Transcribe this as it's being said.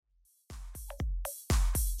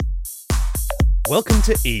Welcome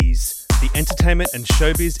to Ease, the Entertainment and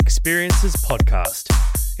Showbiz Experiences podcast.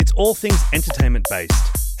 It's all things entertainment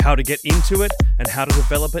based, how to get into it and how to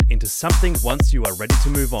develop it into something once you are ready to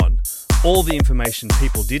move on. All the information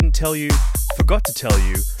people didn't tell you, forgot to tell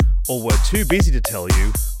you, or were too busy to tell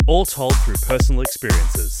you, all told through personal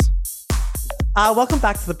experiences. Welcome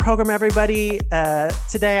back to the program, everybody.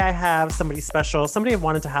 Today I have somebody special, somebody I've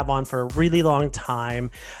wanted to have on for a really long time.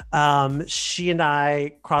 She and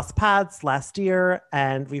I crossed paths last year,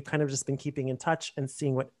 and we've kind of just been keeping in touch and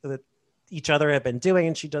seeing what each other have been doing.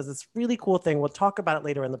 And she does this really cool thing. We'll talk about it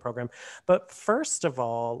later in the program. But first of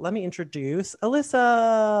all, let me introduce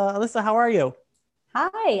Alyssa. Alyssa, how are you?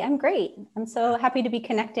 Hi, I'm great. I'm so happy to be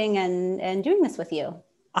connecting and doing this with you.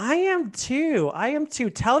 I am too.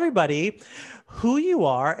 Tell everybody who you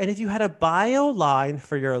are, and if you had a bio line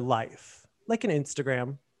for your life, like an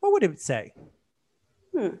Instagram, what would it say?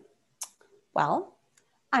 Well,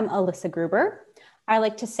 I'm Alyssa Gruber. I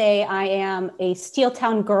like to say I am a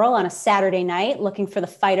Steeltown girl on a Saturday night looking for the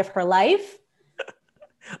fight of her life.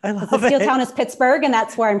 I love it. Steeltown is Pittsburgh, and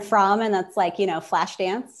that's where I'm from, and that's like, flash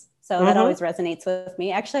dance. So that always resonates with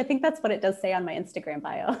me. Actually, I think that's what it does say on my Instagram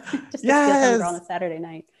bio. Just a Steeltown girl on a Saturday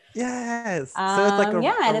night. Yes. So it's like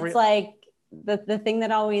it's like the thing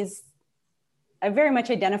that I very much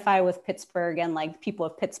identify with Pittsburgh and like people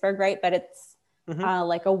of Pittsburgh, right? But it's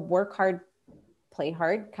like a work hard, play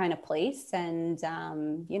hard kind of place, and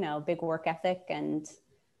big work ethic and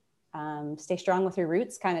stay strong with your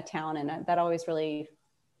roots kind of town. And that always really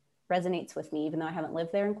resonates with me, even though I haven't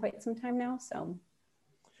lived there in quite some time now. So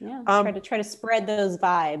yeah, try to spread those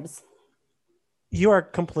vibes. You are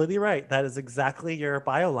completely right. That is exactly your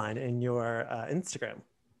bio line in your Instagram.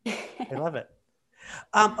 I love it.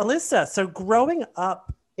 Alyssa, so growing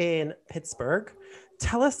up in Pittsburgh,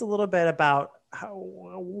 tell us a little bit about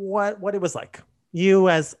what it was like. You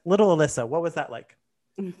as little Alyssa, what was that like?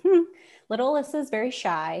 Little Alyssa is very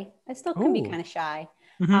shy. I still can be kind of shy.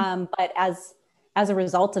 But as a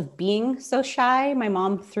result of being so shy, my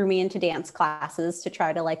mom threw me into dance classes to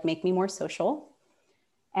try to like make me more social.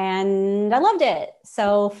 And I loved it.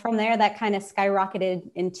 So from there, that kind of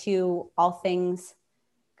skyrocketed into all things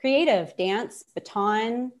creative, dance,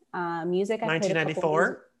 baton, music.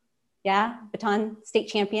 1994? Yeah, baton state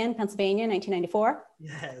champion, Pennsylvania, 1994.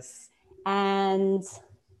 Yes. And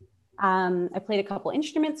I played a couple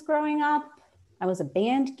instruments growing up. I was a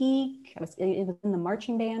band geek. I was in the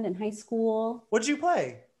marching band in high school. What did you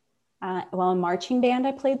play? In marching band,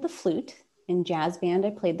 I played the flute. In jazz band, I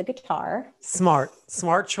played the guitar. Smart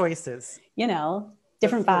choices.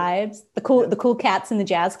 Different vibes. The cool cats in the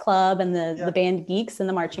jazz club and the band geeks in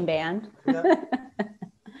the marching band. Yeah.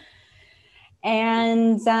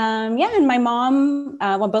 And my mom,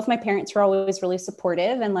 both my parents were always really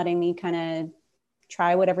supportive and letting me kind of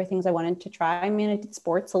try whatever things I wanted to try. I mean, I did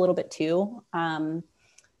sports a little bit too.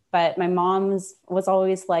 But my mom was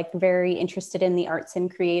always like very interested in the arts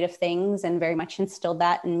and creative things and very much instilled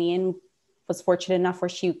that in me, and was fortunate enough where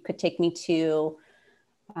she could take me to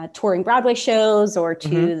touring Broadway shows or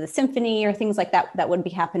to the symphony or things like that would be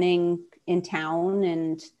happening in town,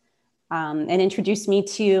 and introduce me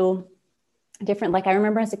to different, like I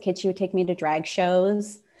remember as a kid, she would take me to drag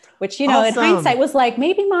shows, which, awesome. In hindsight was like,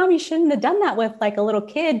 maybe mom, you shouldn't have done that with like a little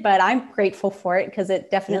kid, but I'm grateful for it because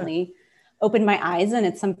it definitely opened my eyes, and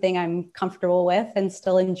it's something I'm comfortable with and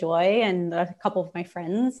still enjoy. And a couple of my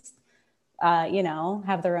friends,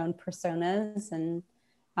 have their own personas. And,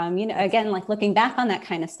 again, like looking back on that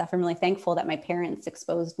kind of stuff, I'm really thankful that my parents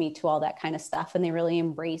exposed me to all that kind of stuff, and they really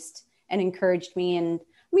embraced and encouraged me. And I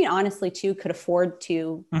mean, honestly too, could afford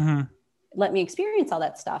to let me experience all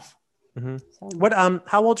that stuff. So,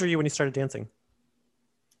 how old were you when you started dancing?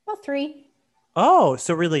 About 3. Oh,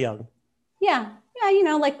 so really young. Yeah.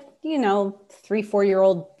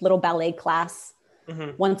 3-4-year-old little ballet class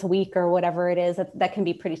once a week or whatever it is. That can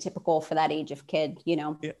be pretty typical for that age of kid,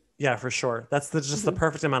 Yeah, for sure. That's just the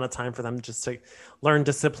perfect amount of time for them just to learn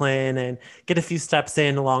discipline and get a few steps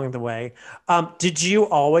in along the way. Did you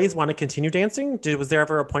always want to continue dancing? Was there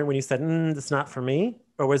ever a point when you said, this is not for me?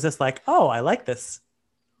 Or was this like, oh, I like this?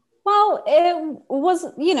 Well, it was,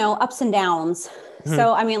 ups and downs.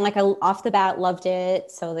 So, I mean, like I off the bat loved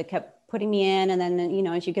it. So they kept putting me in. And then,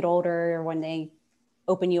 as you get older, when they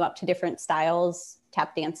open you up to different styles,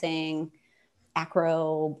 tap dancing,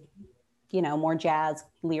 acro, more jazz,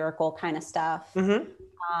 lyrical kind of stuff. So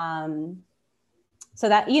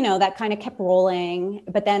that, that kind of kept rolling.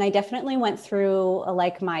 But then I definitely went through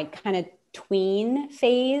my kind of tween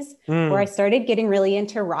phase where I started getting really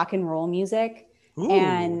into rock and roll music.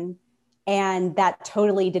 Ooh. And that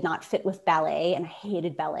totally did not fit with ballet. And I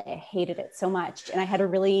hated ballet. I hated it so much. And I had a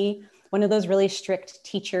really one of those really strict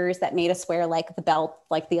teachers that made us wear like the belt,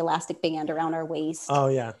 like the elastic band around our waist. Oh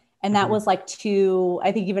yeah. And that was like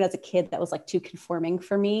I think even as a kid, that was like too conforming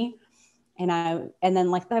for me. And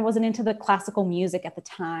then like I wasn't into the classical music at the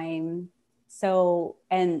time. So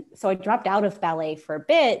I dropped out of ballet for a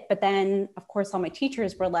bit, but then of course all my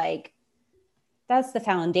teachers were like, that's the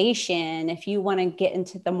foundation. If you want to get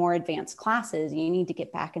into the more advanced classes, you need to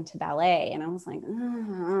get back into ballet. And I was like,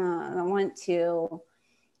 I don't want to.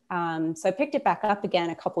 So I picked it back up again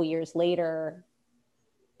a couple years later,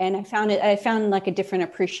 and I found like a different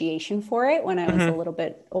appreciation for it when I was a little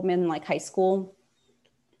bit in like high school.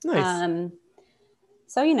 Nice.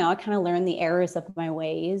 So, I kind of learned the errors of my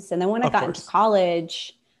ways. And then when I got into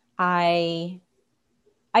college, I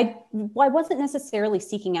wasn't necessarily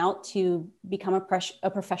seeking out to become a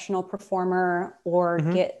professional performer or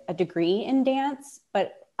get a degree in dance,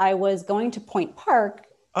 but I was going to Point Park,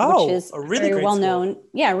 which is a really very well-known,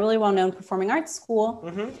 really well-known performing arts school.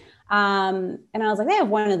 And I was like, they have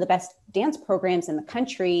one of the best dance programs in the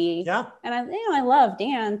country. Yeah. And I love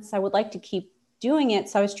dance. I would like to keep doing it.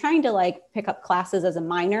 So I was trying to like pick up classes as a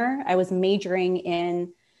minor. I was majoring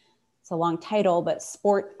in, it's a long title, but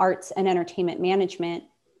sport, arts, and entertainment management,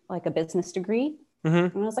 like a business degree.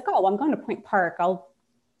 And I was like, oh, well, I'm going to Point Park. I'll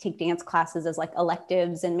take dance classes as like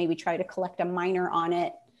electives and maybe try to collect a minor on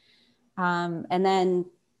it. And then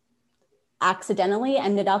accidentally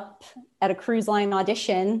ended up at a cruise line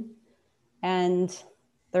audition, and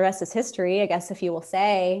the rest is history, I guess, if you will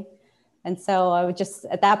say. And so I would just,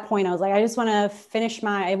 at that point, I was like, I just want to finish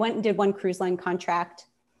I went and did one cruise line contract,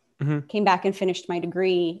 came back and finished my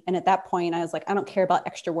degree. And at that point I was like, I don't care about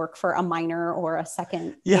extra work for a minor or a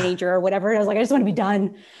second major or whatever. I was like, I just want to be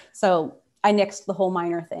done. So I nixed the whole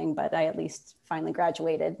minor thing, but I at least finally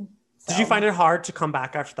graduated. So. Did you find it hard to come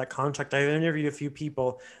back after that contract? I interviewed a few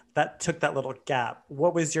people that took that little gap.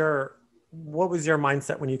 What was your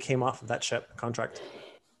mindset when you came off of that ship contract?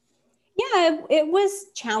 Yeah, it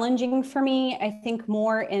was challenging for me. I think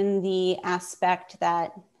more in the aspect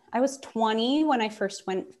that I was 20 when I first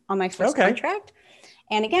went on my first contract.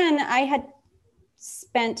 And again, I had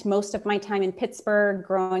spent most of my time in Pittsburgh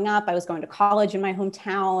growing up. I was going to college in my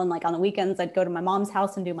hometown. Like on the weekends, I'd go to my mom's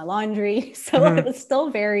house and do my laundry. So it was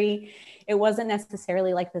still it wasn't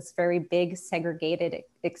necessarily like this very big segregated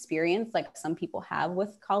experience like some people have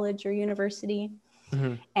with college or university.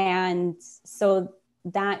 And so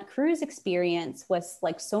that cruise experience was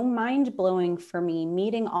like so mind-blowing for me,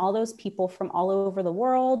 meeting all those people from all over the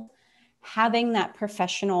world, having that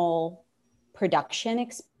professional production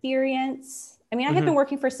experience. I mean, I had been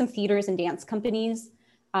working for some theaters and dance companies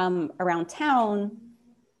around town,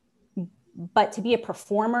 but to be a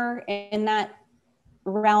performer in that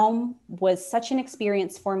realm was such an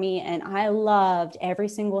experience for me. And I loved every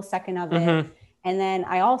single second of it. And then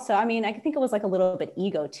I think it was like a little bit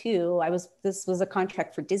ego too. This was a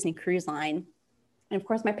contract for Disney Cruise Line. And of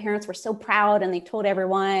course my parents were so proud and they told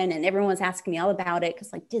everyone, and everyone was asking me all about it.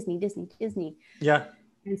 Cause like Disney. Yeah.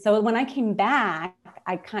 And so when I came back,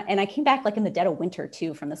 I came back like in the dead of winter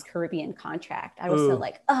too, from this Caribbean contract. I was so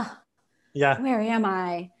like, where am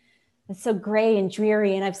I? It's so gray and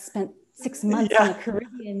dreary. And I've spent 6 months in the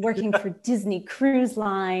Caribbean working for Disney Cruise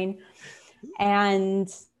Line.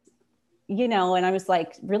 And and I was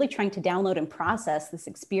like really trying to download and process this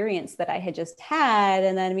experience that I had just had.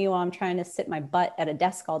 And then meanwhile, I'm trying to sit my butt at a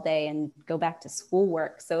desk all day and go back to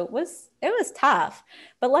schoolwork. So it was tough,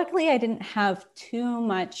 but luckily I didn't have too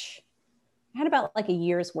much. I had about like a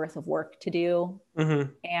year's worth of work to do.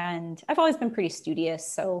 And I've always been pretty studious.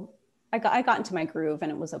 So I got into my groove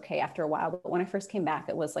and it was okay after a while. But when I first came back,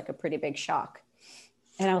 it was like a pretty big shock.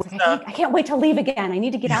 And I was like, I can't wait to leave again. I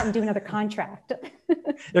need to get out and do another contract.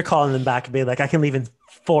 You're calling them back and be like, I can leave in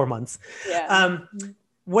 4 months. Yeah.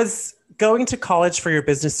 Was going to college for your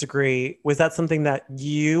business degree, was that something that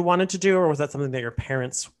you wanted to do, or was that something that your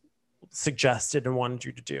parents suggested and wanted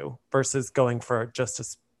you to do versus going for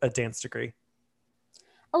just a dance degree?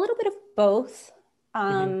 A little bit of both.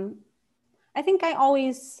 I think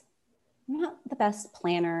I'm not the best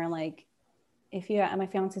planner. Like, my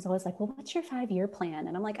fiance's always like, well, what's your 5-year plan?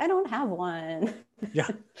 And I'm like, I don't have one. Yeah.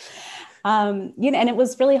 And it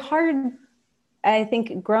was really hard. I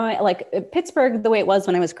think growing like Pittsburgh, the way it was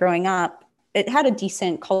when I was growing up, it had a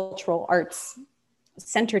decent cultural arts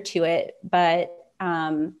center to it, but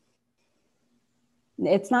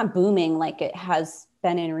it's not booming like it has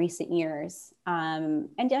been in recent years. And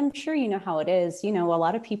I'm sure you know how it is. A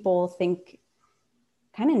lot of people think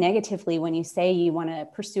kind of negatively when you say you want to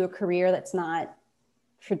pursue a career that's not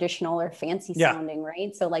traditional or fancy Yeah. sounding,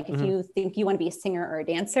 right? So like if you think you want to be a singer or a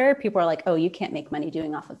dancer, people are like, oh, you can't make money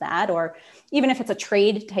doing off of that. Or even if it's a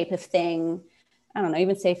trade type of thing, I don't know,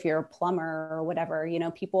 even say if you're a plumber or whatever, you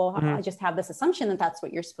know, people just have this assumption that that's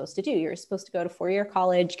what you're supposed to do. You're supposed to go to 4-year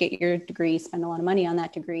college, get your degree, spend a lot of money on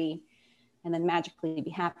that degree, and then magically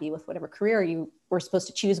be happy with whatever career you were supposed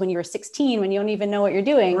to choose when you were 16, when you don't even know what you're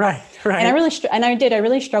doing. Right. And I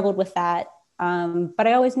really struggled with that. But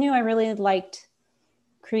I always knew I really liked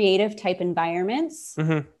creative type environments.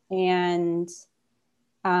 And,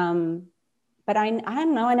 but I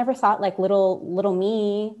don't know, I never thought like little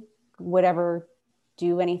me would ever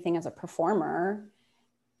do anything as a performer.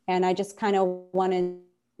 And I just kind of wanted,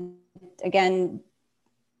 again,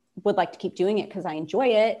 would like to keep doing it because I enjoy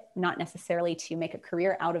it, not necessarily to make a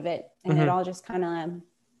career out of it. And it all just kind of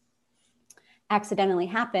accidentally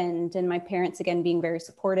happened. And my parents, again, being very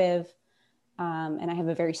supportive. And I have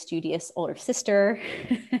a very studious older sister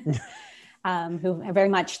who very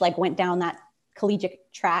much like went down that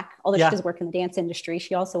collegiate track, although she does work in the dance industry.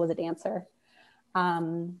 She also was a dancer.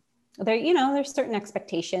 There's certain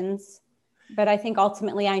expectations, but I think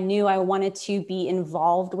ultimately I knew I wanted to be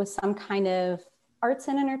involved with some kind of arts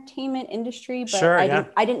and entertainment industry, but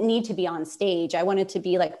I didn't need to be on stage. I wanted to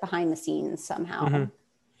be like behind the scenes somehow.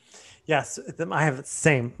 Yes. I have the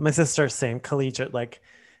same, my sister's same collegiate, like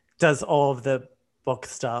does all of the book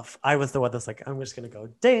stuff. I was the one that's like, I'm just going to go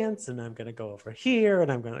dance and I'm going to go over here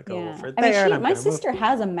and I'm going to go over there. I mean, my sister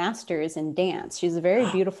has a master's in dance. She's a very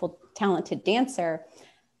beautiful, talented dancer.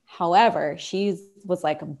 However, she was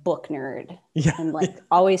like a book nerd and like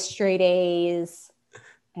always straight A's.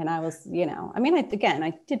 And I was,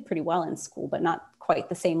 I did pretty well in school, but not quite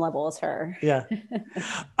the same level as her. Yeah.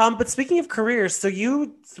 But speaking of careers, so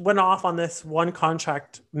you went off on this one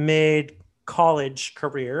contract mid college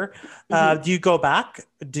career. Do you go back?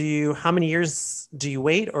 How many years do you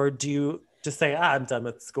wait, or do you just say, I'm done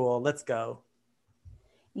with school, let's go?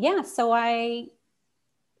 Yeah. So I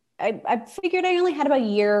figured I only had about a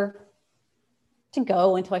year to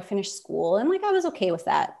go until I finished school. And like, I was okay with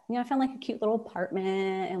that. I found like a cute little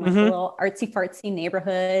apartment and like a little artsy fartsy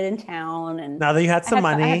neighborhood in town. And now that you had some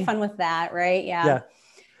money, I had fun with that. Right. Yeah.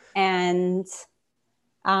 And,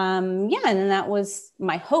 and then that was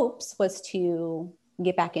my hopes, was to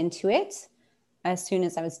get back into it as soon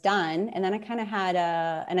as I was done. And then I kind of had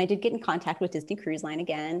and I did get in contact with Disney Cruise Line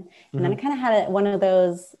again. And then I kind of had one of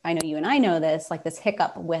those, I know you and I know this, like this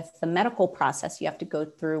hiccup with the medical process you have to go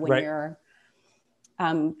through when you're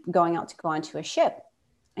going out to go onto a ship.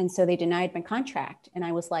 And so they denied my contract and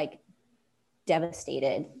I was like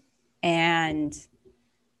devastated. And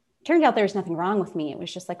turned out there was nothing wrong with me. It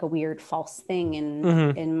was just like a weird false thing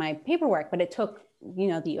in my paperwork, but it took,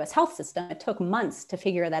 the US health system, it took months to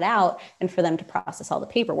figure that out and for them to process all the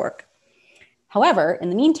paperwork. However, in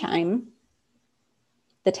the meantime,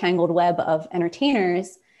 the tangled web of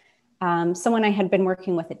entertainers, someone I had been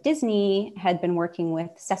working with at Disney had been working with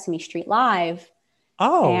Sesame Street Live.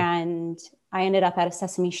 Oh. And I ended up at a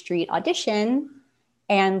Sesame Street audition.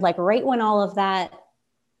 And like right when all of that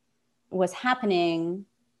was happening,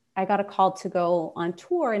 I got a call to go on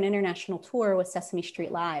tour, an international tour with Sesame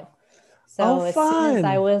Street Live. So as soon as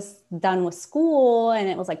I was done with school and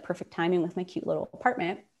it was like perfect timing with my cute little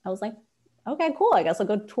apartment, I was like, okay, cool. I guess I'll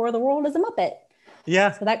go tour the world as a Muppet.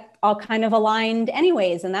 Yeah. So that all kind of aligned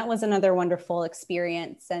anyways. And that was another wonderful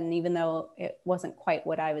experience. And even though it wasn't quite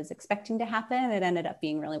what I was expecting to happen, it ended up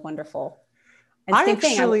being really wonderful. And same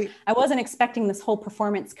thing, I wasn't expecting this whole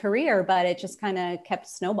performance career, but it just kind of kept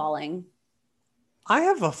snowballing. I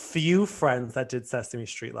have a few friends that did Sesame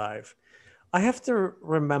Street Live. I have to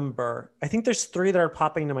remember, I think there's 3 that are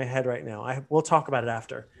popping into my head right now. We'll talk about it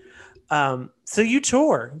after. So you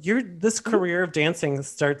tour, this career of dancing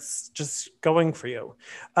starts just going for you.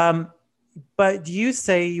 But you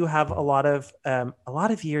say you have a lot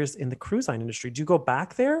of years in the cruise line industry. Do you go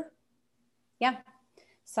back there? Yeah.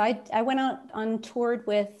 So I went out on toured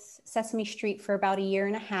with Sesame Street for about 1.5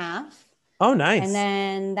 years. Oh, nice. And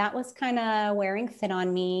then that was kind of wearing thin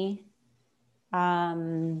on me.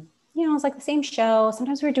 It was like the same show.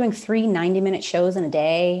 Sometimes we were doing 3 90-minute shows in a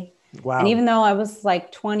day. Wow. And even though I was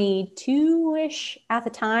like 22-ish at the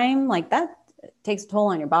time, like that takes a toll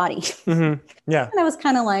on your body. Yeah. And I was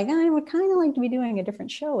kind of like, I would kind of like to be doing a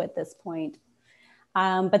different show at this point.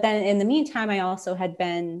 But then in the meantime, I also had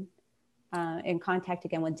been in contact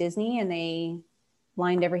again with Disney, and they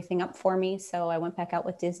lined everything up for me. So I went back out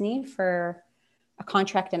with Disney for a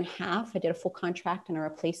contract and a half. I did a full contract and a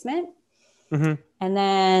replacement. And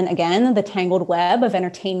then again, the tangled web of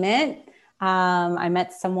entertainment. I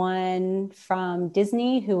met someone from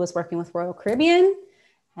Disney who was working with Royal Caribbean.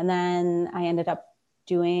 And then I ended up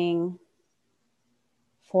doing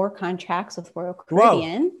 4 contracts with Royal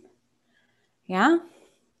Caribbean. Whoa. Yeah.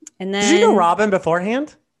 And then, did you know Robin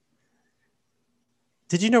beforehand?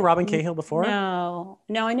 Did you know Robin Cahill before? No,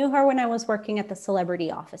 I knew her when I was working at the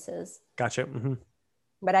celebrity offices. Gotcha. Mm-hmm.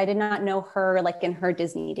 But I did not know her like in her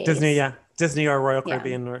Disney days. Disney or Royal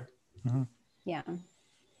Caribbean or. Mm-hmm. Yeah.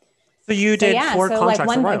 So you did 4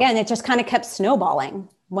 contracts like again, it just kind of kept snowballing.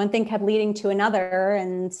 One thing kept leading to another,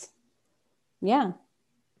 and yeah.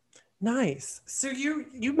 Nice. So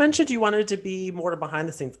you mentioned you wanted to be more behind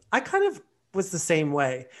the scenes. I kind of was the same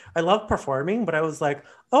way. I love performing, but I was like,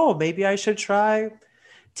 oh, maybe I should try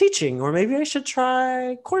teaching, or maybe I should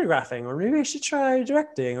try choreographing, or maybe I should try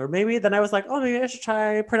directing, or maybe then I was like, oh, maybe I should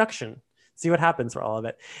try production, see what happens for all of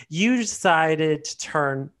it. You decided to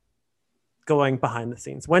turn going behind the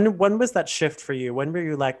scenes. When was that shift for you? When were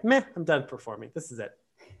you like, meh, I'm done performing, this is it?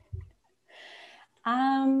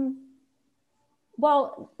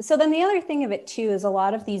 Well, so then the other thing of it too is a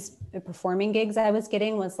lot of these performing gigs I was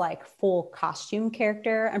getting was like full costume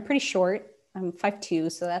character. I'm pretty short. I'm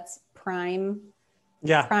 5'2", so that's prime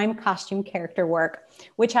costume character work,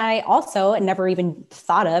 which I also never even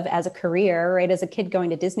thought of as a career, right? As a kid going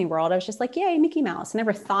to Disney World, I was just like, yay, Mickey Mouse. I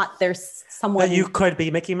never thought there's someone that you could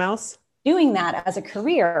be Mickey Mouse doing that as a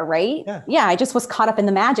career, right? Yeah. I just was caught up in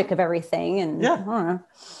the magic of everything. And I don't know.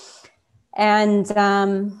 And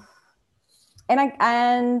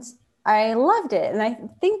I loved it. And I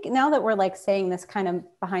think now that we're like saying this kind of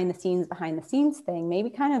behind the scenes thing, maybe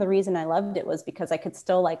kind of the reason I loved it was because I could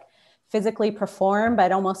still like physically perform,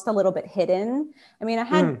 but almost a little bit hidden. I mean, I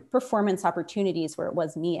had performance opportunities where it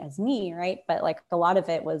was me as me, right? But like a lot of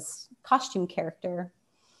it was costume character.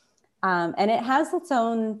 And it has its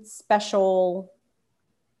own special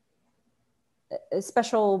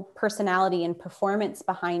personality and performance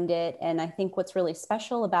behind it. And I think what's really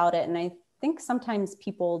special about it, and I think sometimes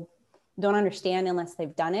people don't understand unless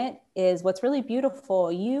they've done it, is what's really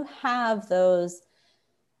beautiful. You have those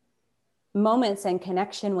moments and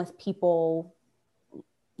connection with people,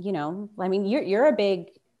 you know, I mean, you're a big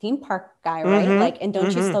theme park guy, right? Like, and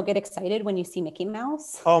don't you still get excited when you see Mickey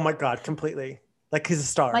Mouse? Oh my God, completely. Like he's a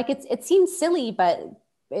star. Like it seems silly, but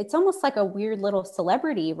it's almost like a weird little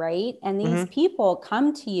celebrity, right? And these people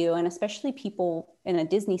come to you, and especially people in a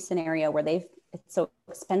Disney scenario where it's so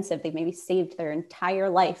expensive. They've maybe saved their entire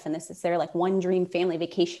life, and this is their like one dream family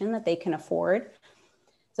vacation that they can afford.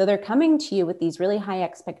 So they're coming to you with these really high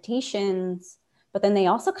expectations, but then they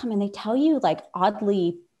also come and they tell you like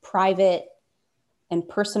oddly private and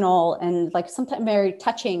personal and like sometimes very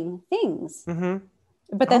touching things.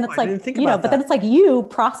 But then it's like, you know, but then it's like you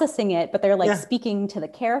processing it, but they're like speaking to the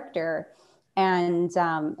character, and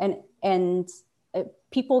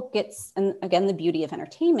people get, and again, the beauty of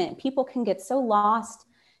entertainment, people can get so lost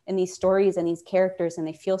in these stories and these characters, and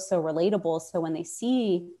they feel so relatable. So when they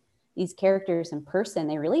see these characters in person,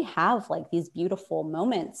 they really have like these beautiful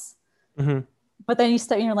moments. But then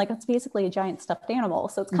you're like, it's basically a giant stuffed animal.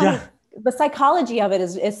 So it's kind of, the psychology of it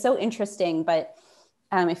is so interesting. But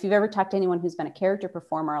if you've ever talked to anyone who's been a character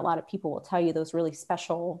performer, a lot of people will tell you those really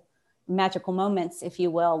special, magical moments, if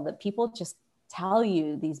you will, that people just tell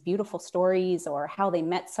you these beautiful stories, or how they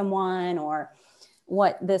met someone, or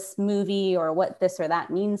what this movie or what this or that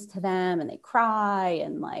means to them. And they cry,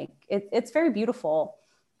 and like, it's very beautiful.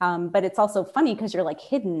 But it's also funny because you're like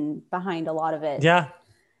hidden behind a lot of it.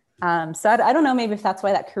 So I don't know, maybe if that's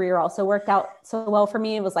why that career also worked out so well for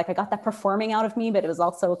me. It was like, I got that performing out of me, but it was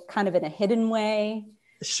also kind of in a hidden way.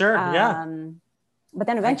 But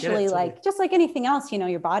then eventually, like, just like anything else, you know,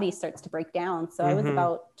 your body starts to break down. So I was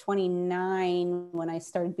about 29 when I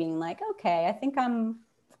started being like, okay, I think I'm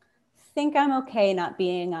okay not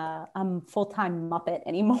being a full-time Muppet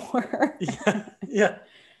anymore.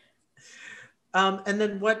 And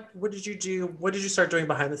then what did you do? What did you start doing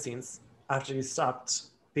behind the scenes after you stopped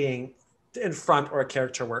being in front or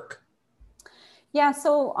character work?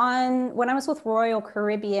 So when I was with Royal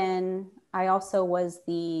Caribbean, I also was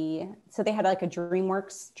so they had like a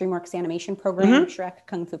DreamWorks animation program, Shrek,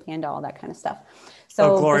 Kung Fu Panda, all that kind of stuff.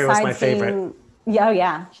 So Gloria was my favorite.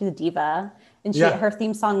 She's a diva. And her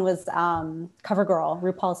theme song was Cover Girl,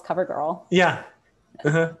 RuPaul's Cover Girl.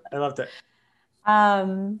 I loved it.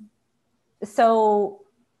 So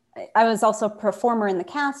I was also a performer in the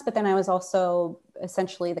cast, but then I was also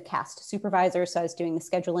essentially the cast supervisor. So I was doing the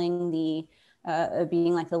scheduling,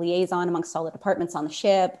 being like the liaison amongst all the departments on the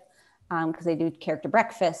ship, because they do character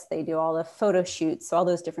breakfast, they do all the photo shoots, so all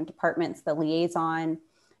those different departments, the liaison.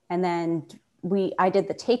 And then I did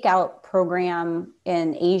the takeout program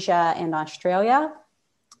in Asia and Australia.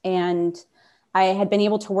 And I had been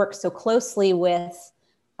able to work so closely with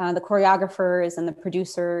the choreographers and the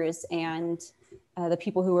producers and the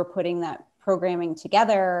people who were putting that programming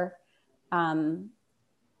together,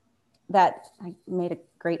 that I made a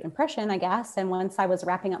great impression, I guess. And once I was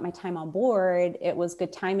wrapping up my time on board, it was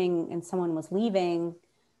good timing and someone was leaving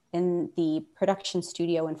in the production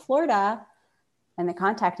studio in Florida. And they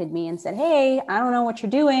contacted me and said, hey, I don't know what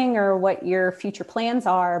you're doing or what your future plans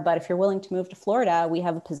are, but if you're willing to move to Florida, we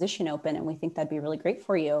have a position open and we think that'd be really great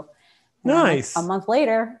for you. And Nice. a month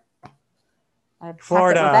later, I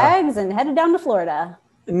Florida. packed up my bags and headed down to Florida.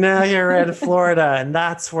 Now you're in Florida, and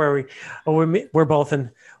that's where we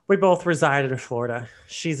both reside in Florida.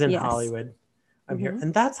 She's in Hollywood. I'm here,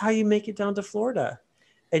 and that's how you make it down to Florida.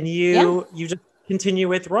 And you just continue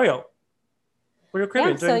with Royal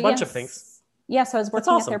Caribbean, doing a bunch of things. Yeah, so I was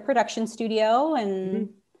working at their production studio, and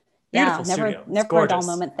Beautiful studio. Never a dull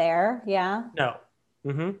moment there. Yeah. No.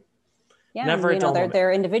 Mm-hmm. Yeah, never a dull moment.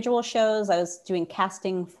 Their individual shows. I was doing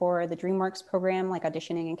casting for the DreamWorks program, like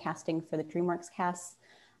auditioning and casting for the DreamWorks cast,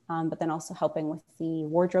 but then also helping with the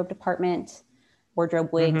wardrobe department, wardrobe,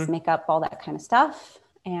 wigs, makeup, all that kind of stuff,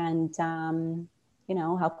 and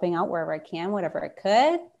helping out wherever I can, whatever I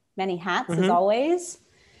could. Many hats as always.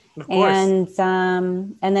 Of course.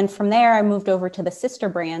 And then from there, I moved over to the sister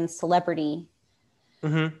brand Celebrity.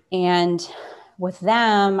 And with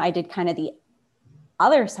them, I did kind of the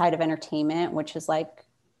other side of entertainment, which is like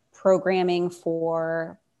programming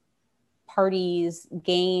for parties,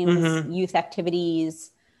 games, youth activities,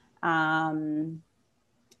 guest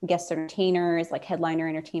entertainers, like headliner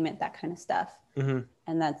entertainment, that kind of stuff. And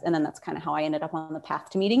then that's kind of how I ended up on the path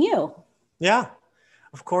to meeting you. Yeah.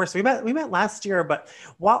 Of course, we met last year, but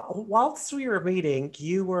whilst we were meeting,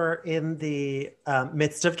 you were in the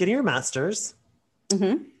midst of getting your master's,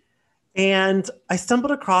 and I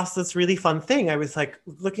stumbled across this really fun thing. I was like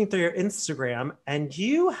looking through your Instagram, and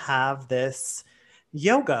you have this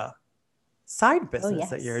yoga side business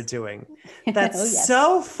that you're doing. That's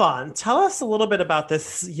so fun. Tell us a little bit about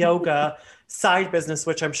this yoga side business,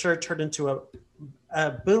 which I'm sure turned into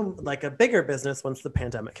a boom, like a bigger business once the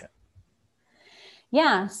pandemic hit.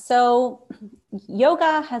 Yeah. So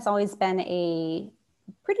yoga has always been a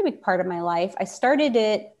pretty big part of my life. I started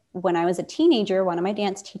it when I was a teenager. One of my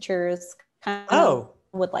dance teachers kind of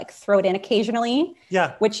would like throw it in occasionally.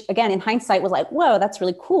 Yeah. Which again, in hindsight was like, whoa, that's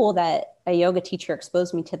really cool that a yoga teacher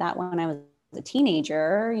exposed me to that when I was a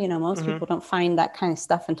teenager. Most people don't find that kind of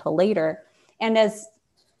stuff until later. And as,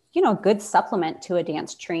 a good supplement to a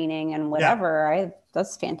dance training and whatever,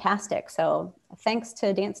 that's fantastic. So thanks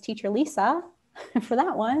to dance teacher Lisa for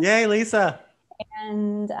that one. Yay, Lisa.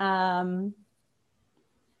 And and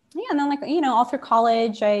then all through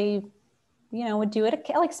college, I would do it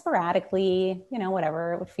like sporadically,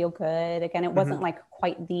 whatever, it would feel good. Again, it wasn't like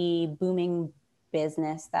quite the booming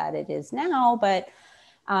business that it is now, but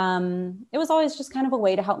it was always just kind of a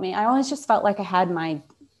way to help me. I always just felt like I had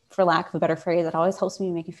for lack of a better phrase, it always helps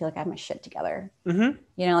me make me feel like I have my shit together.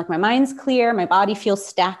 Like my mind's clear, my body feels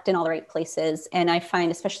stacked in all the right places. And I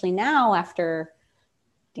find, especially now after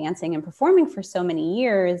dancing and performing for so many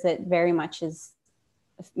years, it very much is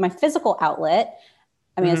my physical outlet.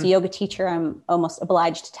 I mean, as a yoga teacher, I'm almost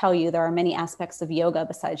obliged to tell you there are many aspects of yoga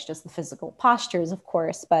besides just the physical postures, of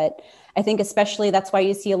course. But I think especially that's why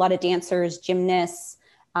you see a lot of dancers, gymnasts,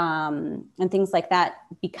 and things like that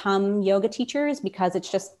become yoga teachers, because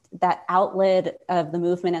it's just that outlet of the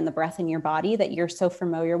movement and the breath in your body that you're so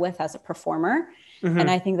familiar with as a performer.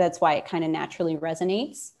 And I think that's why it kind of naturally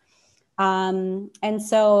resonates. And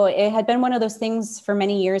so it had been one of those things for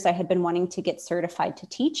many years. I had been wanting to get certified to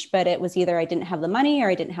teach, but it was either I didn't have the money or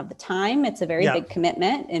I didn't have the time. It's a very big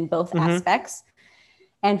commitment in both aspects.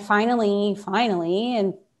 And finally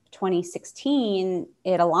in 2016,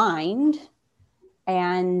 it aligned.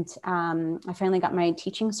 And I finally got my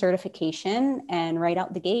teaching certification, and right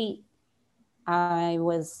out the gate, I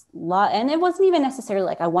was, and it wasn't even necessarily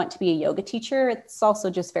like I want to be a yoga teacher. It's also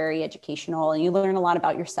just very educational, and you learn a lot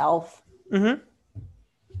about yourself. And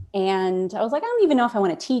I was like, I don't even know if I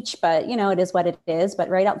want to teach, but it is what it is. But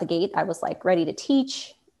right out the gate, I was like ready to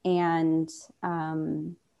teach. And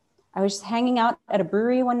I was just hanging out at a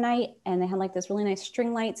brewery one night, and they had like this really nice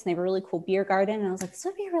string lights, and they have a really cool beer garden. And I was like, this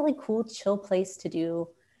would be a really cool, chill place to do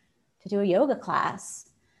a yoga class.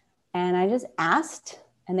 And I just asked,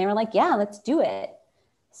 and they were like, yeah, let's do it.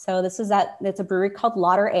 So it's a brewery called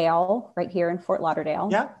Lauder Ale right here in Fort Lauderdale.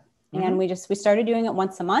 Yeah. And we started doing it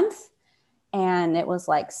once a month, and it was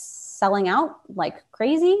like selling out like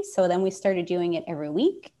crazy. So then we started doing it every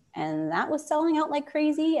week, and that was selling out like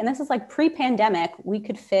crazy. And this is like pre-pandemic. We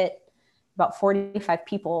could fit about 45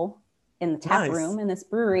 people in the tap room in this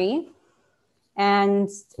brewery. And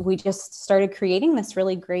we just started creating this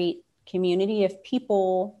really great community of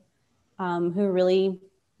people who really,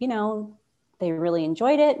 they really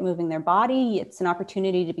enjoyed it, moving their body. It's an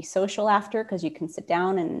opportunity to be social after, because you can sit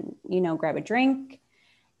down and, grab a drink.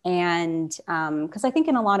 And because I think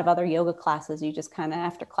in a lot of other yoga classes, you just kind of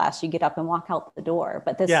after class, you get up and walk out the door.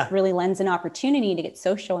 But this really lends an opportunity to get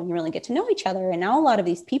social and you really get to know each other. And now a lot of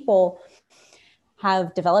these people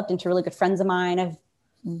have developed into really good friends of mine. I've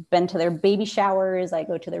been to their baby showers. I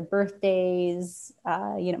go to their birthdays.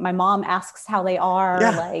 My mom asks how they are.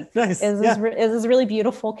 Nice. Is this really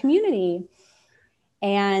beautiful community?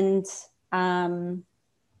 And so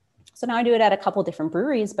now I do it at a couple different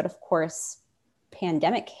breweries, but of course,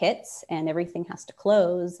 pandemic hits and everything has to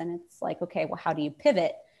close. And it's like, okay, well, how do you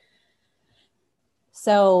pivot?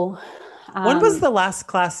 So when was the last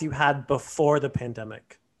class you had before the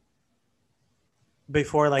pandemic?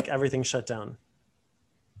 Before everything shut down?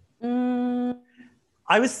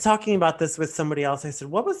 I was talking about this with somebody else. I said,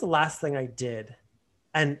 what was the last thing I did?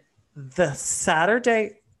 And the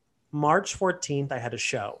Saturday, March 14th, I had a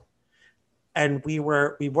show. And we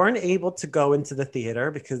weren't able to go into the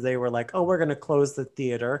theater because they were like, oh, we're going to close the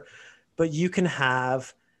theater, but you can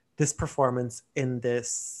have this performance in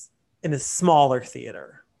a smaller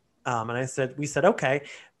theater. And we said, okay.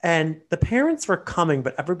 And the parents were coming,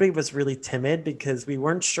 but everybody was really timid because we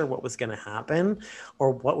weren't sure what was going to happen or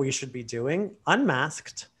what we should be doing.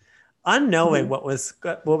 Unmasked, unknowing what was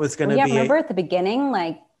going to be. Remember at the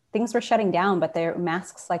beginning, things were shutting down, but their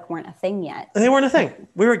masks weren't a thing yet. They weren't a thing.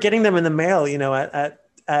 We were getting them in the mail,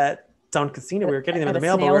 at Down Casino. We were getting them in the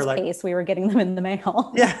mail, but we were like, we were getting them in the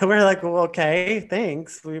mail. Yeah, we were like, well, okay,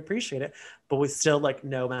 thanks, we appreciate it, but we still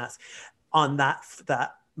no mask. On that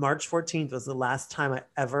March 14th was the last time I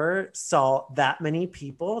ever saw that many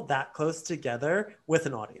people that close together with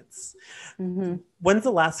an audience. Mm-hmm. When's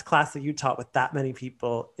the last class that you taught with that many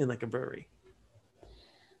people in a brewery?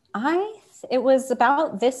 It was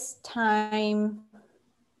about this time.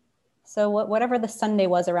 So whatever the Sunday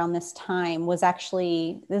was around this time was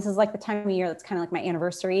actually, this is the time of year that's kind of my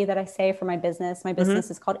anniversary that I say for my business. My business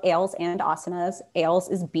is called AlesandAsanas. Ales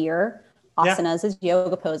is beer. Asanas is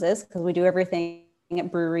yoga poses, because we do everything at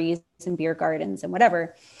breweries and beer gardens and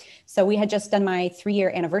whatever. So we had just done my 3-year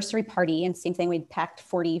anniversary party, and same thing, we'd packed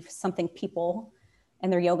 40 something people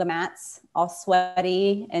and their yoga mats, all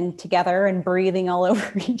sweaty and together and breathing all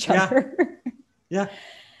over each other. Yeah.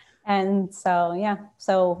 And so I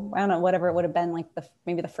don't know, whatever it would have been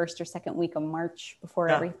maybe the first or second week of March before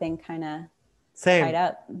everything kind of tied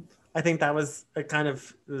up. I think that was it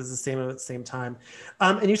was the same at the same time.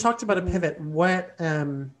 And you talked about a pivot. What,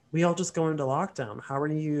 we all just go into lockdown.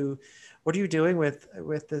 What are you doing with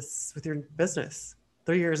your business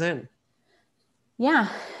 3 years in? Yeah.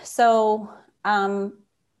 So,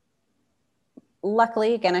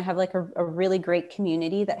 luckily, again, I have a really great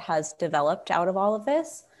community that has developed out of all of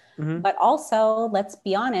this. Mm-hmm. But also, let's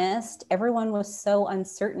be honest, everyone was so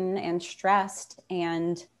uncertain and stressed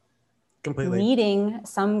and completely needing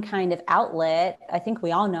some kind of outlet. I think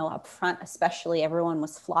we all know up front, especially, everyone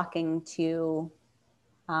was flocking to,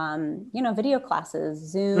 video classes,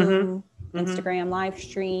 Zoom, Instagram live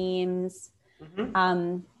streams.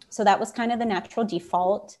 So that was kind of the natural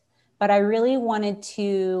default. But I really wanted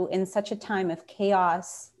to, in such a time of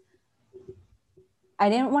chaos, I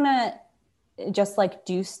didn't want to just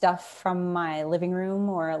do stuff from my living room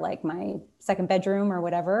or my second bedroom or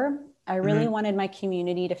whatever. I really wanted my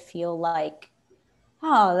community to feel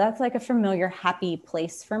oh, that's a familiar, happy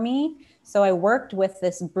place for me. So I worked with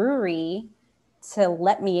this brewery to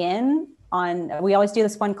let me in we always do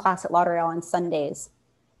this one class at Lauderdale on Sundays.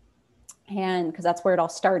 And because that's where it all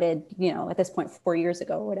started, at this point, 4 years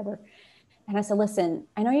ago or whatever. And I said, listen,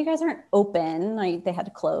 I know you guys aren't open. They had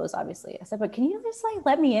to close, obviously. I said, but can you just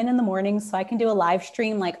let me in the morning so I can do a live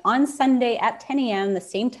stream on Sunday at 10 a.m., the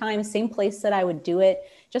same time, same place that I would do it,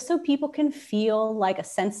 just so people can feel a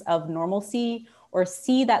sense of normalcy or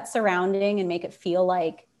see that surrounding and make it feel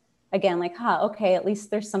again, okay, at least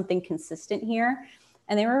there's something consistent here.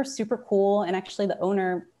 And they were super cool. And actually the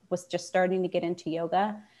owner was just starting to get into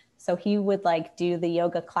yoga. So he would do the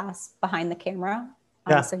yoga class behind the camera.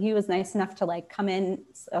 So he was nice enough to come in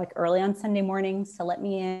early on Sunday mornings to let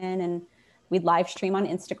me in, and we'd live stream on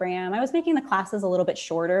Instagram. I was making the classes a little bit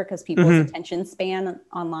shorter because people's attention span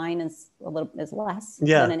online is less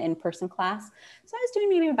than an in-person class. So I was doing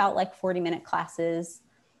maybe about 40-minute classes.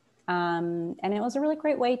 And it was a really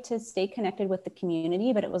great way to stay connected with the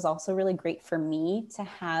community, but it was also really great for me to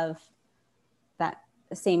have that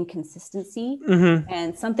the same consistency Mm-hmm.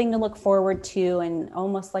 and something to look forward to, and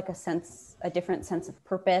almost like a different sense of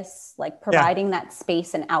purpose, like providing that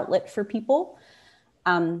space and outlet for people.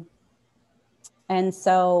 And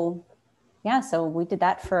so, so we did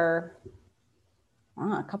that for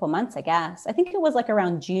a couple months, I guess. I think it was like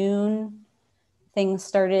around June, things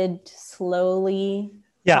started slowly,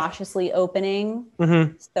 cautiously opening.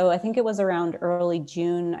 Mm-hmm. So I think it was around early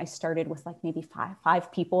June. I started with like maybe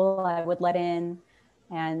five people I would let in.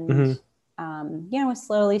 And, we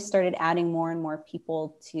slowly started adding more and more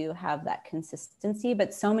people to have that consistency.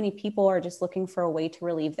 But so many people are just looking for a way to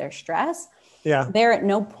relieve their stress. Yeah. There at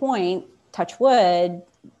no point, touch wood,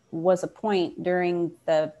 was a point during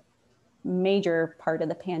the major part of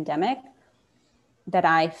the pandemic that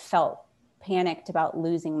I felt panicked about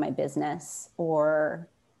losing my business or,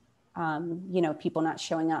 people not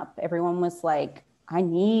showing up. Everyone was like, I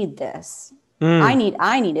need this. I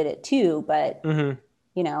needed it too, but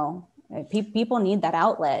people need that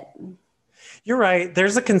outlet. You're right.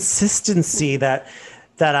 There's a consistency that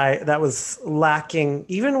was lacking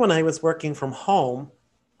even when I was working from home.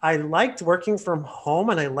 I liked working from home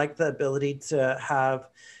and I liked the ability to have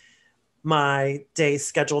my day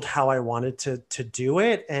scheduled how I wanted to do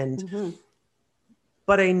it. And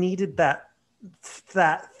but I needed that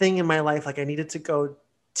thing in my life. Like I needed to go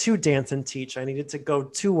to dance and teach. I needed to go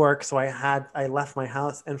to work. So I left my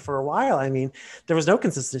house. And for a while, I mean, there was no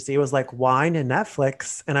consistency. It was like wine and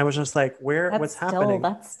Netflix. And I was just like, what's happening?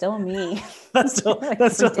 That's still me. That's still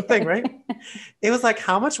the thing, right? It was like,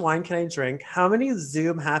 how much wine can I drink? How many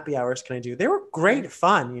Zoom happy hours can I do? They were great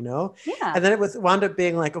fun, Yeah. And then wound up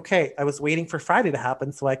being like, okay, I was waiting for Friday to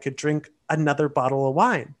happen so I could drink another bottle of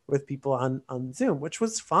wine with people on Zoom, which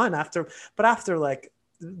was fun after like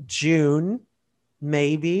June,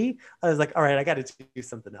 maybe I was like, all right, I got to do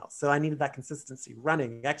something else. So I needed that consistency,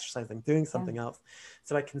 running, exercising, doing something else.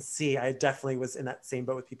 So I can see, I definitely was in that same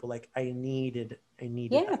boat with people. Like I needed.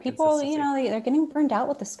 Yeah. People, they're getting burned out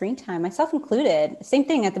with the screen time, myself included. Same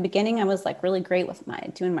thing at the beginning. I was like really great with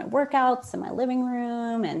doing my workouts in my living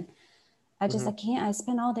room. And I just, I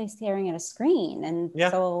spend all day staring at a screen. And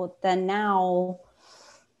so then now,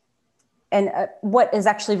 and what is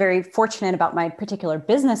actually very fortunate about my particular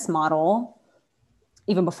business model,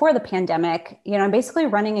 even before the pandemic, I'm basically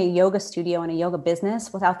running a yoga studio and a yoga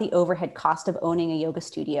business without the overhead cost of owning a yoga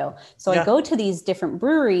studio. So I go to these different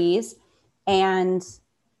breweries and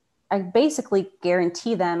I basically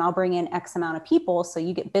guarantee them I'll bring in X amount of people. So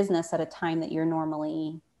you get business at a time that you're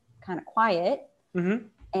normally kind of quiet.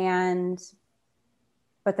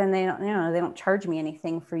 But then they don't charge me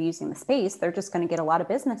anything for using the space. They're just going to get a lot of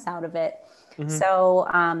business out of it. So,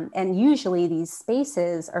 and usually these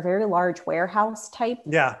spaces are very large warehouse type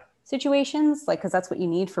situations, like, cause that's what you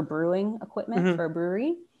need for brewing equipment for a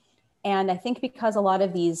brewery. And I think because a lot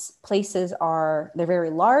of these places they're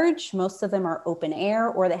very large, most of them are open air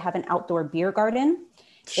or they have an outdoor beer garden.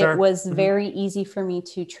 It was very easy for me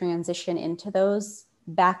to transition into those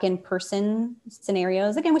back in person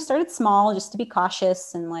scenarios. Again, we started small just to be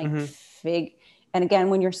cautious and like and again,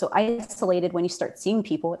 when you're so isolated, when you start seeing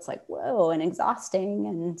people, it's like, whoa, and exhausting.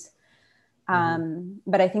 And,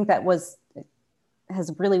 but I think that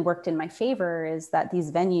has really worked in my favor, is that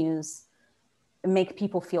these venues make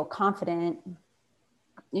people feel confident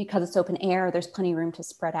because it's open air. There's plenty of room to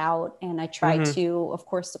spread out. And I try to, of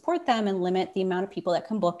course, support them and limit the amount of people that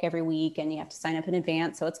can book every week. And you have to sign up in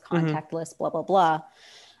advance. So it's contactless, blah, blah, blah.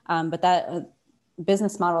 But that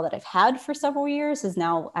business model that I've had for several years has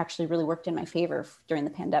now actually really worked in my favor during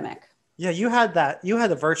the pandemic. Yeah, you had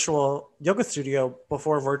a virtual yoga studio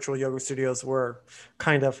before virtual yoga studios were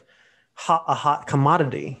kind of a hot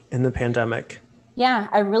commodity in the pandemic. Yeah,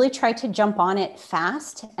 I really tried to jump on it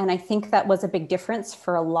fast. And I think that was a big difference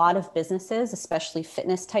for a lot of businesses, especially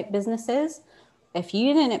fitness type businesses. If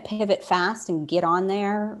you didn't pivot fast and get on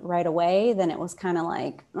there right away, then it was kind of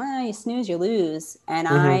like, you snooze, you lose. And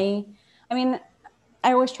I mean,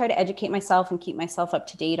 I always try to educate myself and keep myself up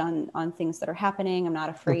to date on things that are happening. I'm not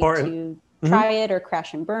afraid to try it or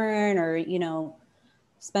crash and burn or,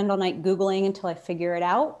 spend all night Googling until I figure it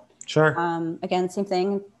out. Sure. Again, same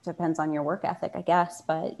thing. Depends on your work ethic, I guess.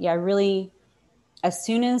 But yeah, really, as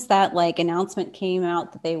soon as that like announcement came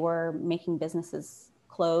out that they were making businesses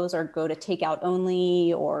close or go to takeout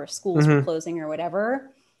only or schools were closing or whatever,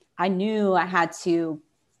 I knew I had to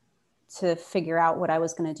figure out what I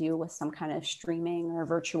was going to do with some kind of streaming or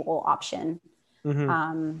virtual option.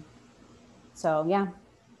 So yeah.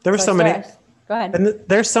 There were so many. Go ahead. And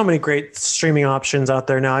there's so many great streaming options out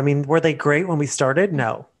there now. I mean, were they great when we started?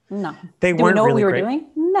 No. They weren't really great. Doing?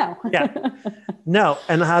 No. No.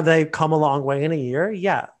 And how they've come a long way in a year?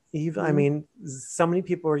 Yeah. Even, I mean, so many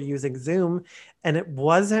people are using Zoom and it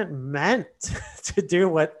wasn't meant to do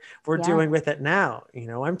what we're doing with it now. You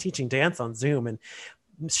know, I'm teaching dance on Zoom and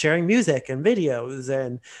sharing music and videos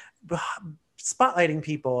and spotlighting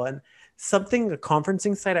people, and something, a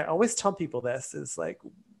conferencing site. I always tell people this is like,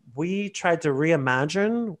 we tried to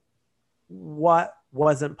reimagine what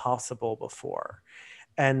wasn't possible before.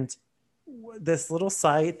 And this little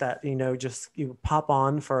site that, you know, just you pop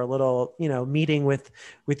on for a little, you know, meeting with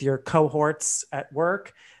your cohorts at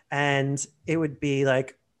work, and it would be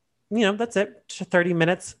like, you know, that's it, 30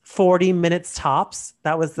 minutes, 40 minutes tops.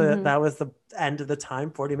 That was the end of the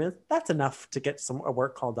time. 40 minutes, that's enough to get a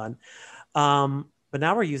work call done. But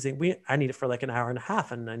now I need it for like an hour and a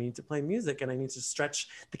half, and I need to play music, and I need to stretch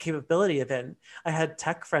the capability of it. And I had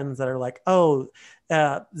tech friends that are like, oh,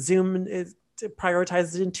 Zoom is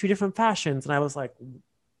prioritized in two different fashions. And I was like,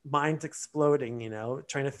 mind's exploding, you know,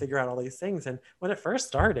 trying to figure out all these things. And when it first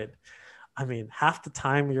started, I mean, half the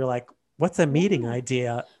time you're like, what's a meeting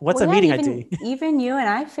idea? Idea? Even you and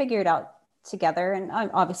I figured out together, and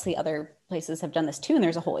obviously other places have done this too. And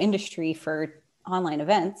there's a whole industry for online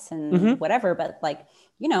events and whatever, but like,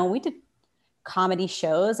 you know, we did comedy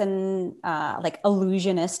shows and like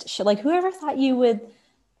illusionist show. Like, whoever thought you would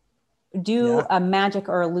do a magic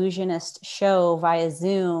or illusionist show via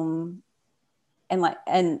Zoom?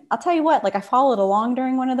 And I'll tell you what, like, I followed along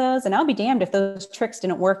during one of those, and I'll be damned if those tricks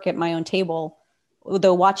didn't work at my own table,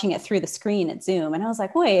 though watching it through the screen at Zoom. And I was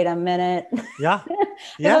like, wait a minute. Yeah.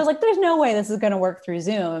 I was like, there's no way this is going to work through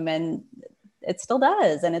Zoom. And it still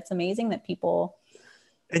does. And it's amazing that people,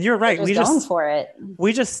 and you're right, we just for it.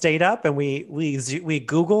 We just stayed up and we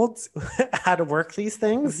Googled how to work these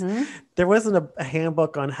things. There wasn't a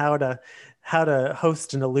handbook on how to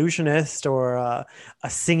host an illusionist or a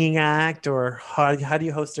singing act, or how do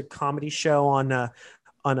you host a comedy show on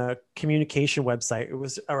a communication website. It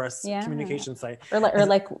was, or a communication site, or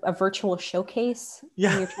like a virtual showcase.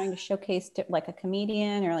 When you're trying to showcase like a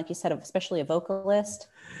comedian, or like you said, especially a vocalist.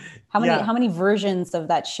 How many versions of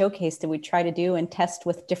that showcase did we try to do and test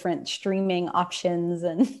with different streaming options?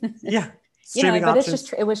 And streaming but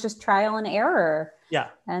options. it was just trial and error.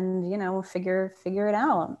 And, you know, figure it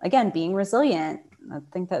out. Again, being resilient. I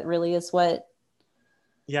think that really is what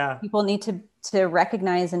people need to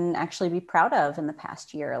recognize and actually be proud of in the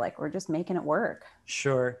past year. Like, we're just making it work.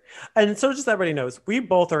 Sure. And so just everybody knows, we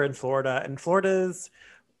both are in Florida, and Florida's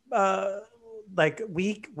like,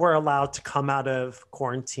 we were allowed to come out of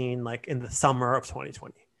quarantine like in the summer of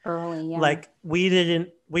 2020. Early, Like,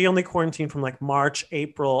 we only quarantined from like March,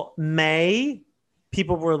 April, May.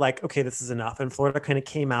 People were like, okay, this is enough. And Florida kind of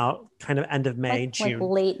came out kind of end of May, June. Like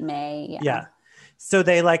late May. Yeah. So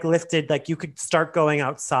they like lifted, like you could start going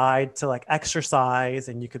outside to like exercise,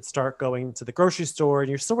 and you could start going to the grocery store, and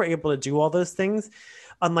you still were able to do all those things.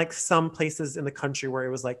 Unlike some places in the country where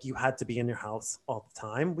it was like you had to be in your house all the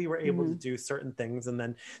time, we were able to do certain things. And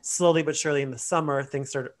then slowly but surely in the summer,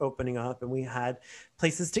 things started opening up, and we had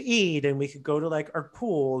places to eat, and we could go to like our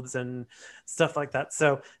pools and stuff like that.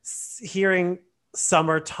 So hearing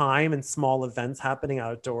summertime and small events happening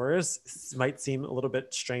outdoors might seem a little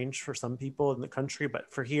bit strange for some people in the country,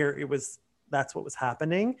 but for here, that's what was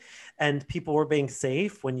happening. And people were being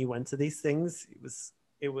safe when you went to these things.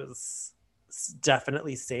 It was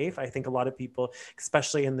definitely safe. I think a lot of people,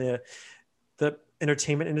 especially in the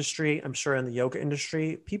entertainment industry, I'm sure in the yoga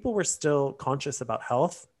industry, people were still conscious about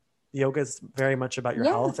health. Yoga is very much about your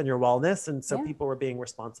health and your wellness. And so people were being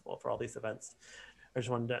responsible for all these events. I just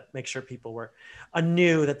wanted to make sure people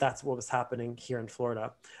knew that that's what was happening here in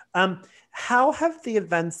Florida. How have the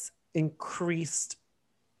events increased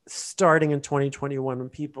starting in 2021, when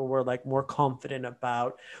people were like more confident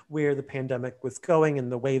about where the pandemic was going and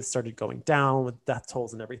the waves started going down with death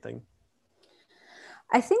tolls and everything?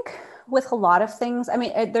 I think with a lot of things, I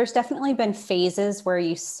mean, there's definitely been phases where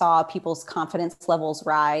you saw people's confidence levels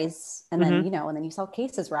rise, and then, and then you saw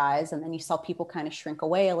cases rise, and then you saw people kind of shrink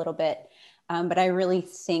away a little bit. But I really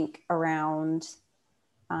think around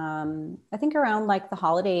like the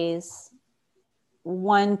holidays,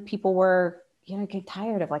 people were, getting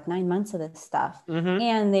tired of like 9 months of this stuff.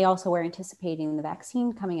 And they also were anticipating the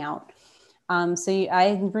vaccine coming out.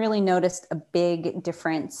 I really noticed a big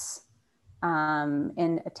difference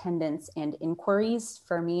in attendance and inquiries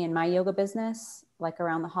for me and my yoga business, like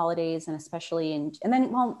around the holidays, and especially and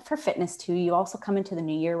then for fitness too. You also come into the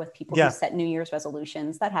new year with people who set New Year's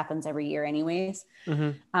resolutions. That happens every year anyways.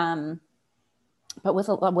 But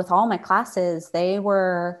with all my classes, they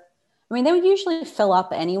would usually fill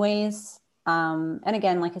up anyways. And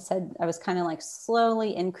again, like I said, I was kind of like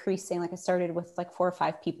slowly increasing. Like I started with like 4 or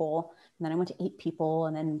 5 people, and then I went to 8 people,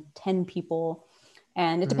 and then 10 people.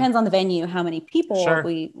 And it depends on the venue, how many people Sure.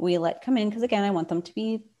 we let come in. Because again, I want them to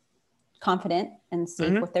be confident and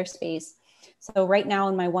safe with their space. So right now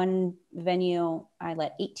in my one venue, I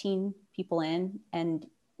let 18 people in, and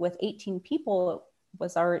with 18 people,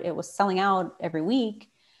 it was selling out every week.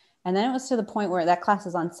 And then it was to the point where that class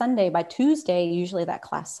is on Sunday. By Tuesday, usually that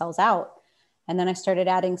class sells out. And then I started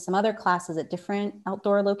adding some other classes at different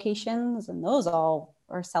outdoor locations, and those all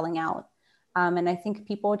are selling out. And I think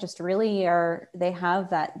people just really they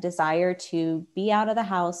have that desire to be out of the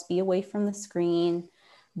house, be away from the screen.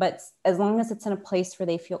 But as long as it's in a place where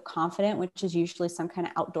they feel confident, which is usually some kind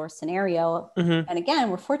of outdoor scenario. And again,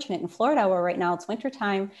 we're fortunate in Florida where right now it's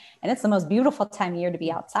wintertime and it's the most beautiful time of year to be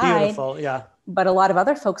outside. Beautiful, yeah. But a lot of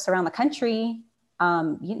other folks around the country,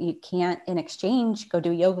 you can't in exchange go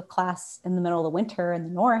do a yoga class in the middle of the winter in the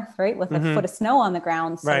north, right? With a foot of snow on the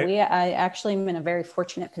ground. So I actually am in a very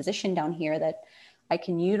fortunate position down here that I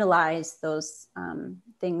can utilize those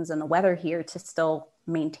things and the weather here to still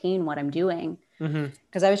maintain what I'm doing.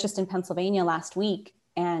 Because I was just in Pennsylvania last week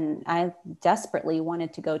and I desperately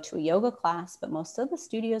wanted to go to a yoga class, but most of the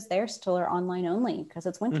studios there still are online only because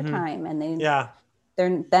it's wintertime and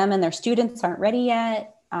them and their students aren't ready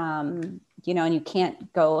yet. And you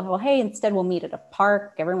can't go, well, hey, instead we'll meet at a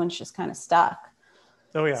park. Everyone's just kind of stuck.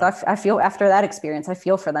 Oh yeah. So I feel after that experience, I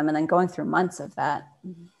feel for them, and then going through months of that.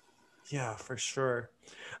 Yeah, for sure.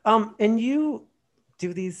 And you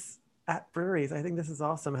do these at breweries. I think this is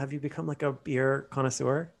awesome. Have you become like a beer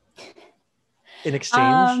connoisseur in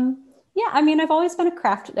exchange? Yeah, I mean, I've always been a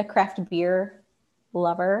craft beer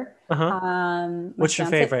lover. What's your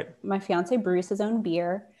favorite? My fiance brews his own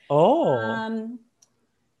beer. Oh.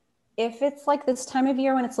 If it's like this time of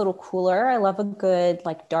year when it's a little cooler, I love a good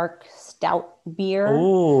like dark stout beer.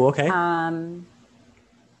 Oh, okay.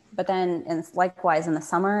 But then, and likewise in the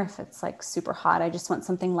summer, if it's like super hot, I just want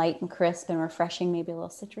something light and crisp and refreshing, maybe a little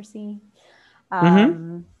citrusy.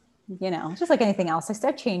 Just like anything else,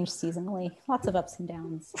 I change seasonally, lots of ups and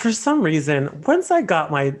downs. For some reason, once I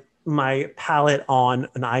got my palate on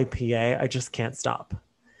an IPA, I just can't stop.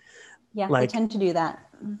 Yeah, they tend to do that.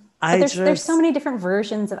 But there's so many different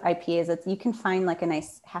versions of IPAs that you can find like a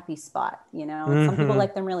nice happy spot, Some people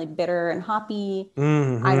like them really bitter and hoppy.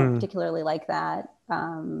 I don't particularly like that.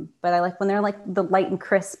 But I like when they're like the light and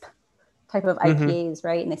crisp type of IPAs,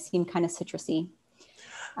 right? And they seem kind of citrusy.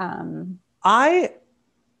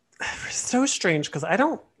 So strange because I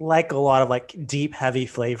don't like a lot of like deep, heavy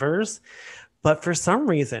flavors, but for some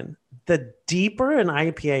reason, the deeper an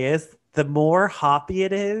IPA is, the more hoppy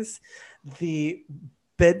it is, the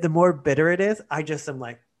more bitter it is. I just am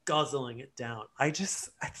like guzzling it down.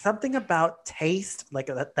 Something about taste, like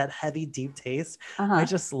that heavy, deep taste, I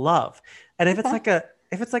just love. And if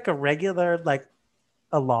it's like a regular, like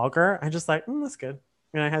a lager, I'm just like, that's good.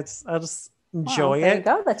 And I'll just enjoy it. There you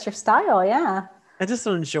go. That's your style. Yeah. I just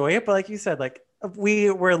enjoy it. But like you said, like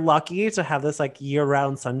we were lucky to have this like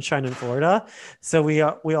year-round sunshine in Florida. So we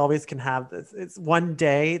always can have this. It's one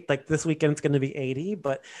day, like this weekend it's going to be 80,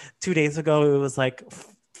 but 2 days ago it was like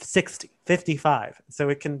 60, 55. So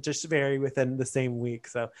it can just vary within the same week.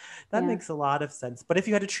 So that makes a lot of sense. But if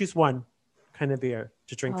you had to choose one kind of beer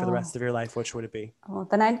to drink for the rest of your life, which would it be? Well,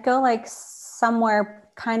 then I'd go like somewhere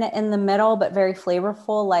kind of in the middle, but very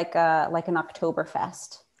flavorful, like an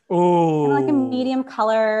Oktoberfest. Oh, like a medium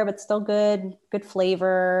color, but still good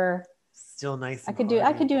flavor. Still nice. I could do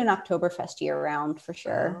an Oktoberfest year round for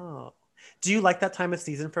sure. Oh. Do you like that time of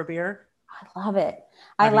season for beer? I love it.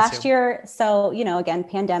 Last year, so again,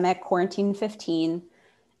 pandemic, quarantine 15,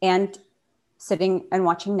 and sitting and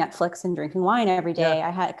watching Netflix and drinking wine every day.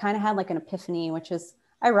 Yeah. I kind of had like an epiphany, which is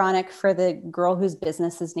ironic for the girl whose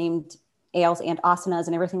business is named AlesandAsanas,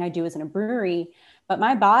 and everything I do is in a brewery. But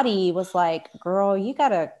my body was like, girl, you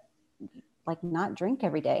gotta like not drink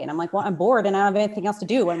every day. And I'm like, well, I'm bored and I don't have anything else to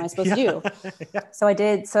do. What am I supposed to do? So I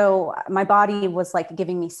did. So my body was like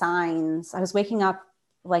giving me signs. I was waking up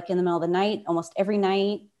like in the middle of the night, almost every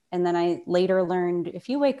night. And then I later learned if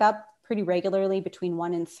you wake up pretty regularly between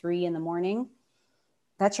 1 and 3 in the morning,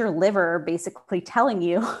 that's your liver basically telling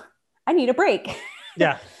you, I need a break.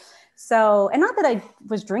 Yeah. So, and not that I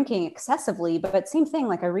was drinking excessively, but same thing.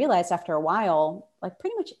 Like I realized after a while, like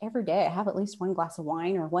pretty much every day I have at least one glass of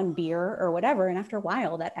wine or one beer or whatever. And after a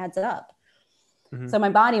while that adds up. Mm-hmm. So my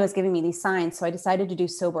body was giving me these signs. So I decided to do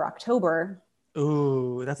Sober October.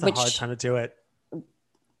 Ooh, that's a hard time to do it.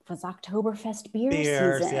 Was Oktoberfest beer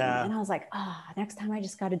season. Yeah. And I was like, next time I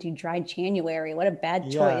just got to do dry January. What a bad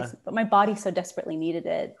choice. But my body so desperately needed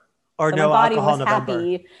it. Or so no my body alcohol was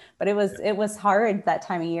happy, but it was hard that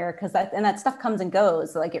time of year because that stuff comes and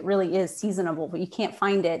goes. Like it really is seasonable, but you can't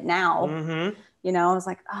find it now. Mm-hmm. I was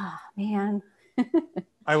like, man.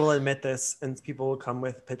 I will admit this, and people will come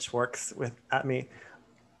with pitchforks at me.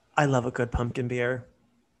 I love a good pumpkin beer.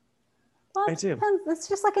 Well, I do. Depends. It's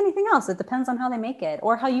just like anything else. It depends on how they make it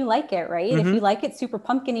or how you like it, right? If you like it super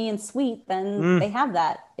pumpkin-y and sweet, then they have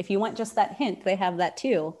that. If you want just that hint, they have that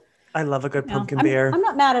too. I love a good pumpkin beer. I'm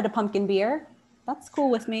not mad at a pumpkin beer. That's cool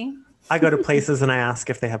with me. I go to places and I ask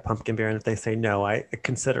if they have pumpkin beer, and if they say no, I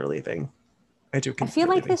consider leaving. I feel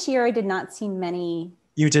like this year I did not see many.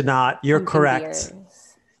 You did not. You're correct. Beers.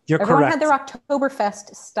 Everyone had their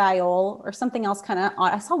Oktoberfest style or something else kind of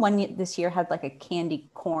odd. I saw one this year had like a candy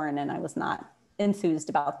corn, and I was not enthused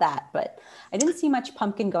about that, but I didn't see much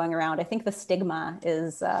pumpkin going around. I think the stigma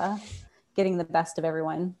is getting the best of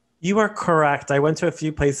everyone. You are correct. I went to a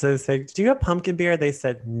few places. They do you have pumpkin beer? They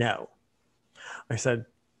said no. I said,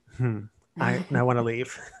 I want to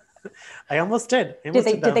leave. I almost did.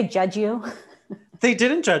 Did they judge you? They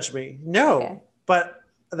didn't judge me. No, okay. But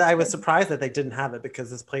I was surprised that they didn't have it, because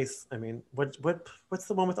this place, I mean, what's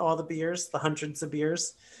the one with all the beers, the hundreds of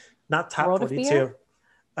beers? Not Top World 42.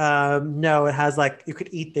 No, it has like, you could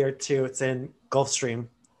eat there too. It's in Gulfstream.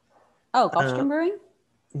 Oh, Gulfstream Brewing?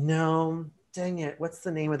 No, dang it. What's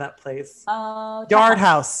the name of that place? Yard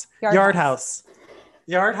House. Yard House.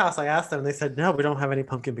 I asked them, and they said, no, we don't have any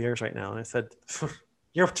pumpkin beers right now. And I said,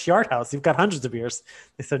 you're Yard House. You've got hundreds of beers.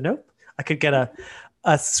 They said, nope. I could get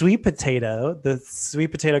a sweet potato, the sweet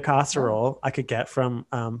potato casserole I could get from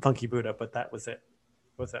Funky Buddha, but that was it.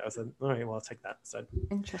 I said, all right, well, I'll take that instead.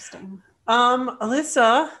 Interesting.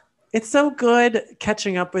 Alyssa, it's so good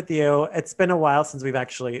catching up with you. It's been a while since we've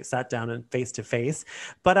actually sat down and face to face,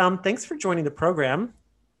 but thanks for joining the program.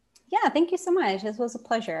 Yeah, thank you so much. This was a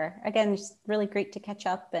pleasure. Again, it's really great to catch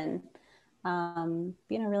up, and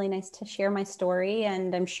really nice to share my story.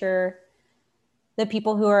 And I'm sure the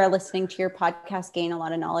people who are listening to your podcast gain a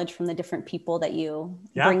lot of knowledge from the different people that you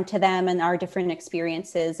bring to them and our different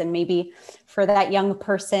experiences. And maybe for that young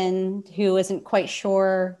person who isn't quite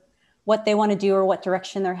sure what they want to do or what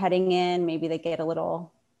direction they're heading in, maybe they get a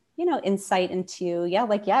little, insight into,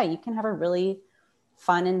 you can have a really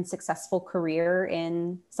fun and successful career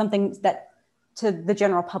in something that to the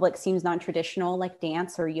general public seems non-traditional, like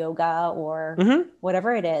dance or yoga or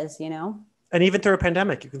whatever it is, And even through a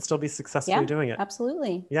pandemic, you can still be successfully doing it.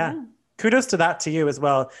 Absolutely. Yeah. Kudos to that, to you as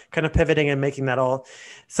well, kind of pivoting and making that all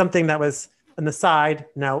something that was on the side,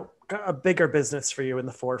 now a bigger business for you in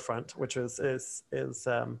the forefront, which is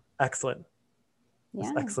excellent. Yeah.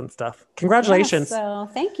 It's excellent stuff. Congratulations. So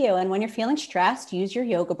thank you. And when you're feeling stressed, use your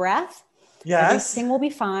yoga breath. Yes. Everything will be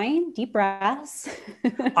fine. Deep breaths.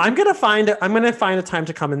 I'm going to find a time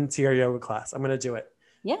to come into your yoga class. I'm going to do it.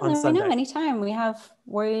 Yeah, let me know anytime.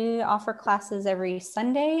 We offer classes every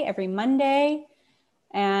Sunday, every Monday,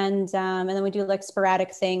 and then we do like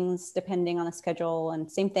sporadic things depending on the schedule.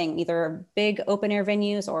 And same thing, either big open air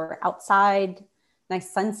venues or outside,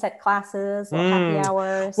 nice sunset classes or happy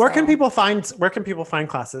hours. Where can people find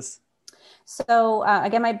classes? So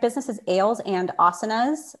again, my business is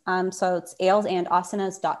AlesandAsanas. So it's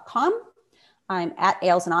AlesandAsanas.com. I'm at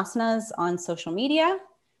AlesandAsanas on social media.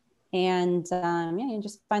 And you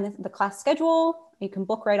just find the class schedule. You can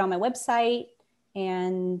book right on my website.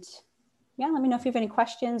 And let me know if you have any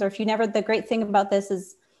questions, or if the great thing about this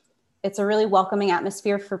is it's a really welcoming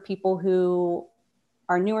atmosphere for people who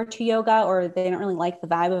are newer to yoga, or they don't really like the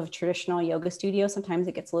vibe of a traditional yoga studio. Sometimes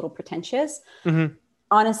it gets a little pretentious. Mm-hmm.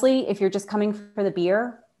 Honestly, if you're just coming for the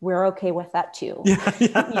beer, we're okay with that too.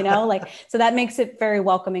 So that makes it very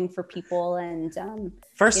welcoming for people. And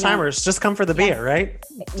first timers, just come for the beer, right?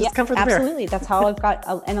 Just come for the beer. Absolutely. That's how I've got,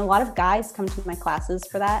 and a lot of guys come to my classes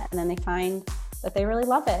for that. And then they find that they really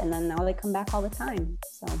love it. And then now they come back all the time.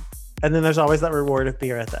 So. And then there's always that reward of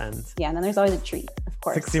beer at the end. Yeah. And then there's always a treat, of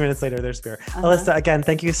course. 60 minutes later, there's beer. Alyssa, again,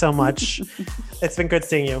 thank you so much. It's been good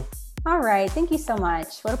seeing you. All right. Thank you so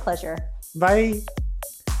much. What a pleasure. Bye.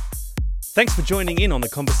 Thanks for joining in on the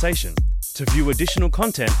conversation. To view additional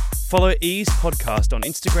content, follow E's podcast on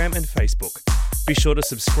Instagram and Facebook. Be sure to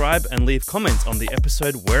subscribe and leave comments on the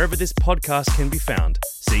episode wherever this podcast can be found.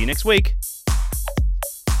 See you next week.